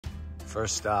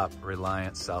First stop,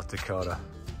 Reliance, South Dakota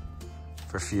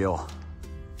for fuel.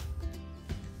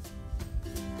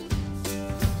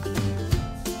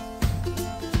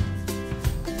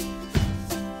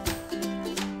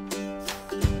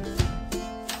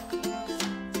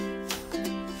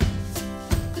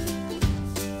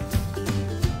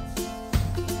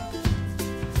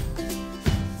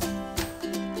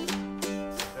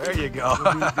 There you go.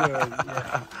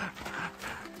 Yeah.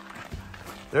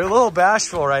 They're a little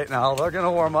bashful right now. They're gonna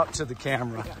warm up to the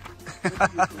camera.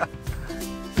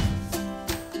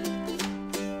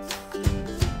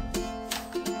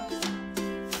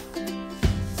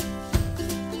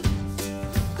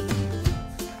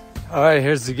 All right,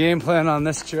 here's the game plan on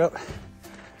this trip.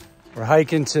 We're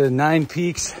hiking to 9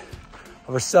 peaks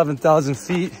over 7,000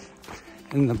 feet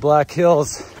in the Black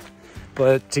Hills.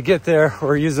 But to get there,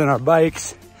 we're using our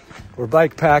bikes. We're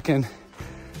bike packing.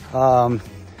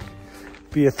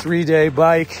 Be a 3-day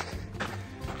bike,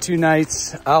 2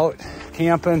 nights out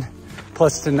camping.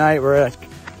 Plus tonight we're at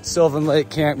Sylvan Lake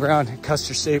Campground at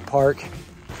Custer State Park.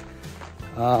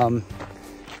 What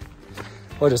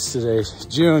is today?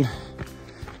 June,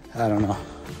 I don't know,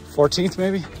 14th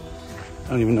maybe? I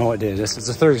don't even know what day it is. It's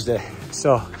a Thursday.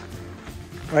 So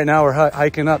right now we're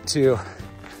hiking up to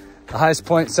the highest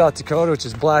point in South Dakota, which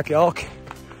is Black Elk.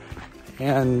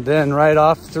 And then right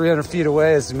off 300 feet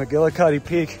away is the McGillicuddy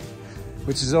Peak,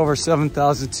 which is over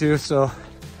 7,000 too. So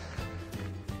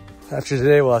after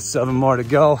today, we'll have 7 more to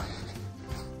go.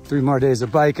 3 more days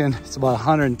of biking. It's about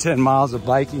 110 miles of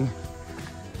biking,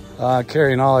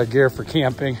 carrying all our gear for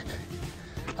camping.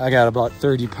 I got about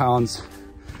 30 pounds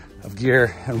of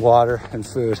gear and water and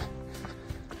food.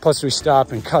 Plus we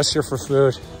stop in Custer for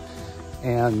food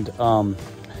and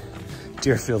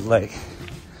Deerfield Lake.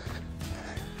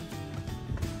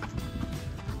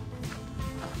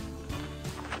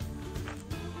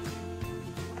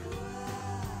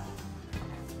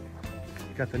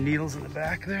 Got the needles in the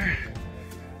back there.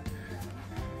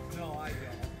 No, I don't.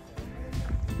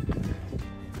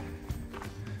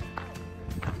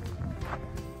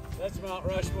 That's Mount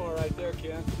Rushmore right there,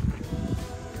 Ken.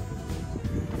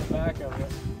 The back of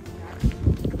it.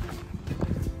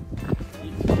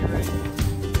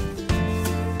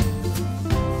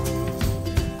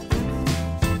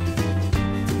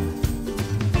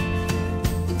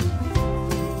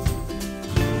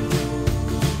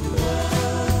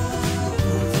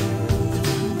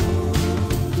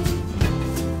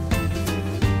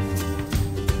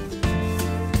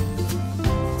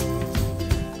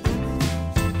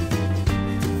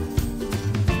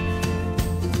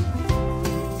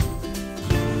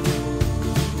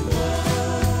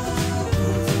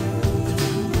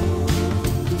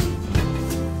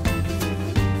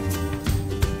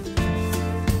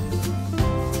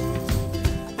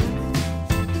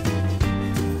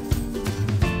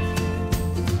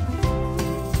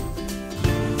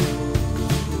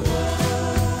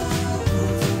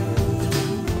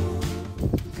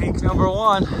 Number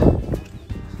 1.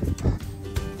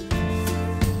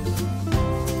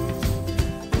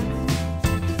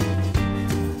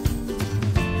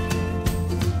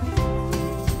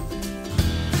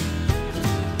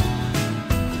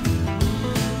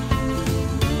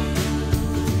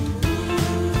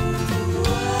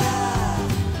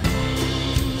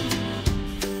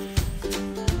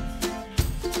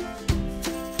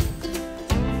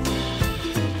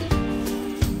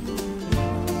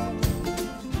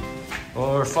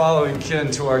 Well, we're following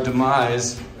Ken to our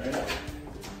demise. Right.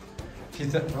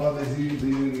 Oh, they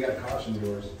even got caution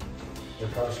doors. They're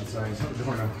caution signs on the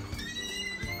door now.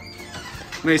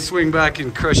 May swing back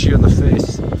and crush you in the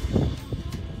face.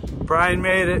 Brian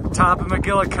made it, top of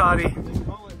McGillicuddy. They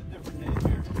call it a different name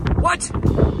here. What?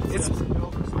 It's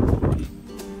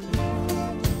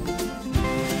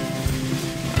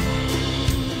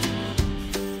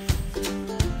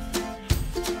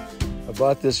I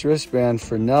bought this wristband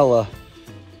for Nella.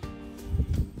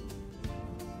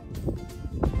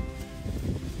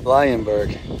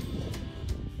 Lyenberg.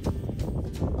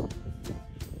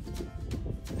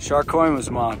 Charcoima's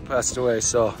mom passed away,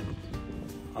 so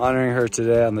honoring her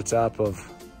today on the top of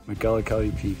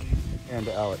McGillicuddy Peak. And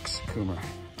Alex Coomer.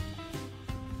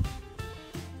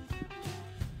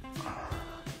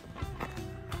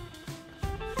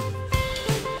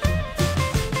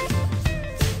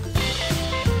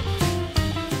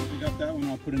 We got that one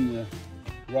all put in the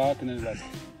rock and then like,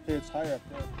 hey, it's higher up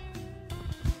there.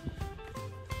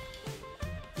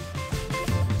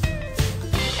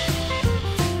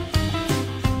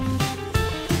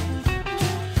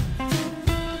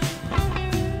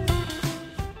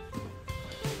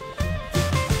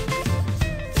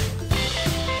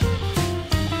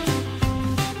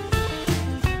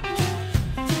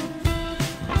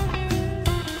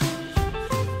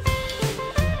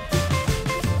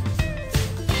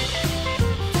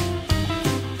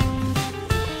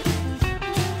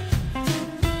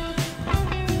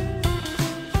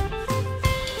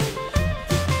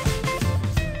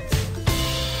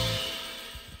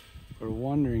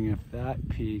 that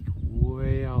peak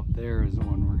way out there is the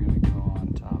one we're gonna go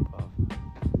on top of.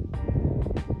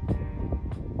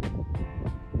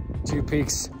 2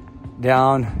 peaks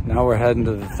down, now we're heading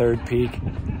to the 3rd peak.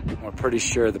 We're pretty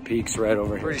sure the peak's right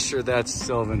over here. Pretty sure that's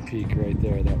Sylvan Peak right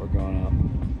there that we're going up.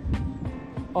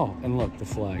 Oh, and look, the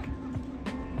flag.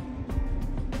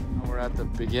 We're at the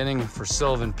beginning for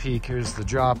Sylvan Peak. Here's the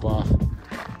drop off.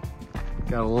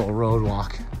 Got a little road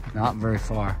walk, not very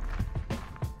far.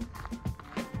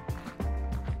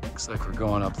 Looks like we're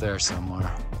going up there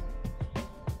somewhere.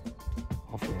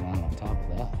 Hopefully we're not on top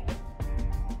of that.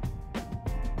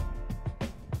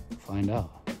 Find out.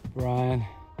 Brian,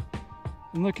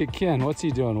 and look at Ken. What's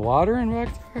he doing? Watering back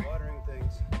there? Watering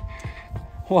things.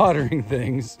 Watering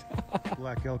things.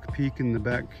 Black Elk Peak in the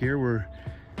back here. We're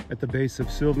at the base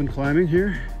of Sylvan climbing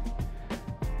here.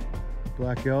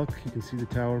 Black Elk, you can see the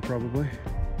tower probably.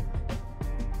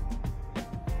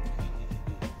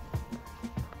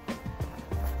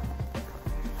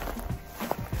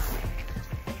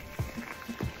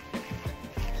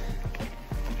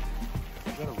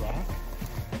 Is that a rock?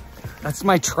 That's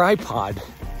my tripod.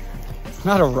 It's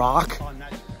not a rock.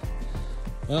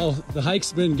 Well, the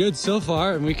hike's been good so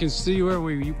far, and we can see where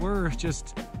we were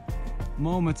just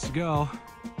moments ago.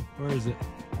 Where is it?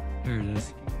 There it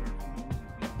is.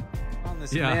 On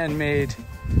this man-made,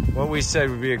 what we said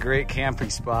would be a great camping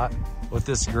spot with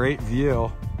this great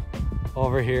view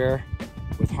over here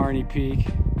with Harney Peak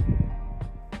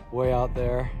way out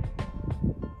there.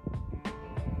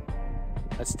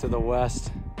 That's to the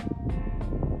west.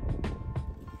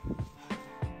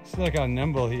 See look how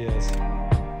nimble he is.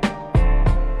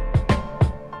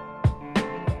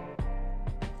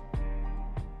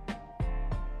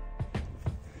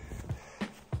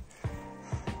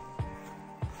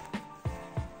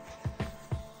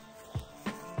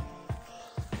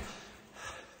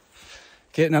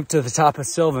 Getting up to the top of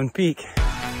Sylvan Peak.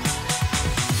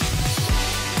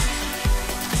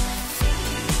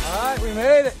 All right, we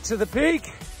made it to the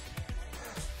peak.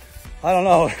 I don't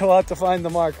know, we'll have to find the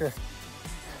marker.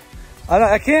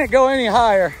 I can't go any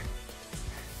higher.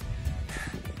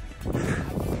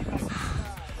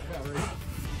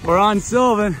 We're on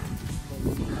Sylvan.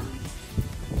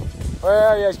 Where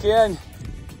are you, Ken?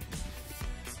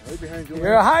 Right behind you.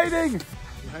 You're hiding.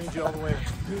 Behind you all the way.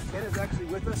 Ken is actually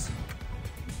with us.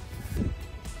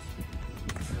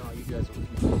 Oh, you guys are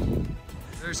with me.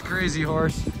 There's Crazy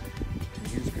Horse.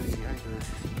 Here's Crazy Hiker.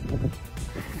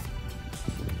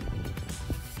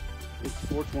 It's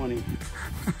 420.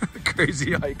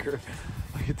 Crazy Hiker.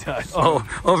 Look at that. Oh,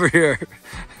 over here.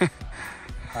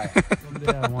 Hi.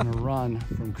 Someday I want to run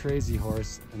from Crazy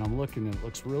Horse, and I'm looking and it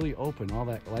looks really open, all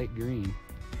that light green.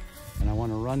 And I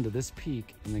want to run to this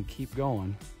peak and then keep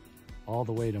going all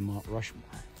the way to Mount Rushmore.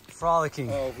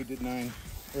 Frolicking. Oh, we did 9.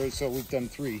 Or so we've done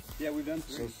 3. Yeah, we've done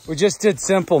 3. So we just did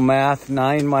simple math.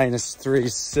 9 minus 3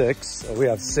 is 6. So we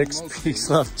have 6 peaks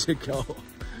left to go.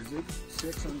 Is it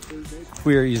 6 on Thursday?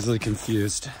 We are easily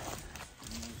confused.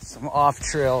 Some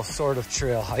off-trail, sort of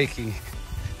trail hiking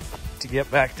to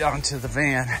get back down to the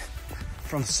van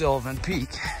from Sylvan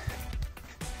Peak.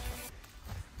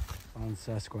 On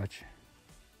Sasquatch.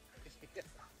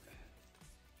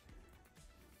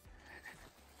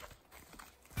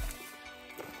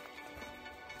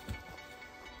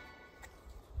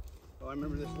 Oh, I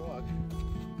remember this log.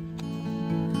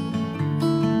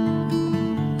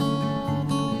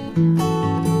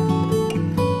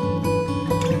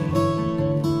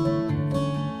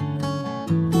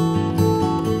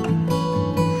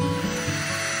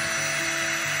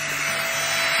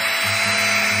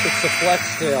 It's a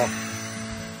flex tail.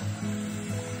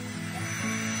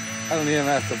 I don't even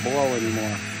have to blow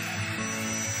anymore.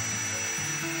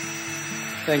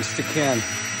 Thanks to Ken.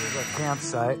 Here's our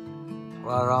campsite.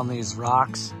 Right around these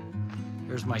rocks.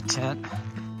 Here's my tent.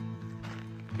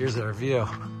 Here's our view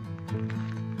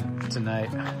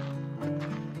tonight.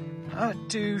 Not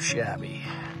too shabby,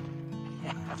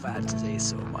 if I had to say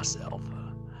so myself.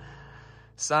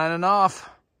 Signing off.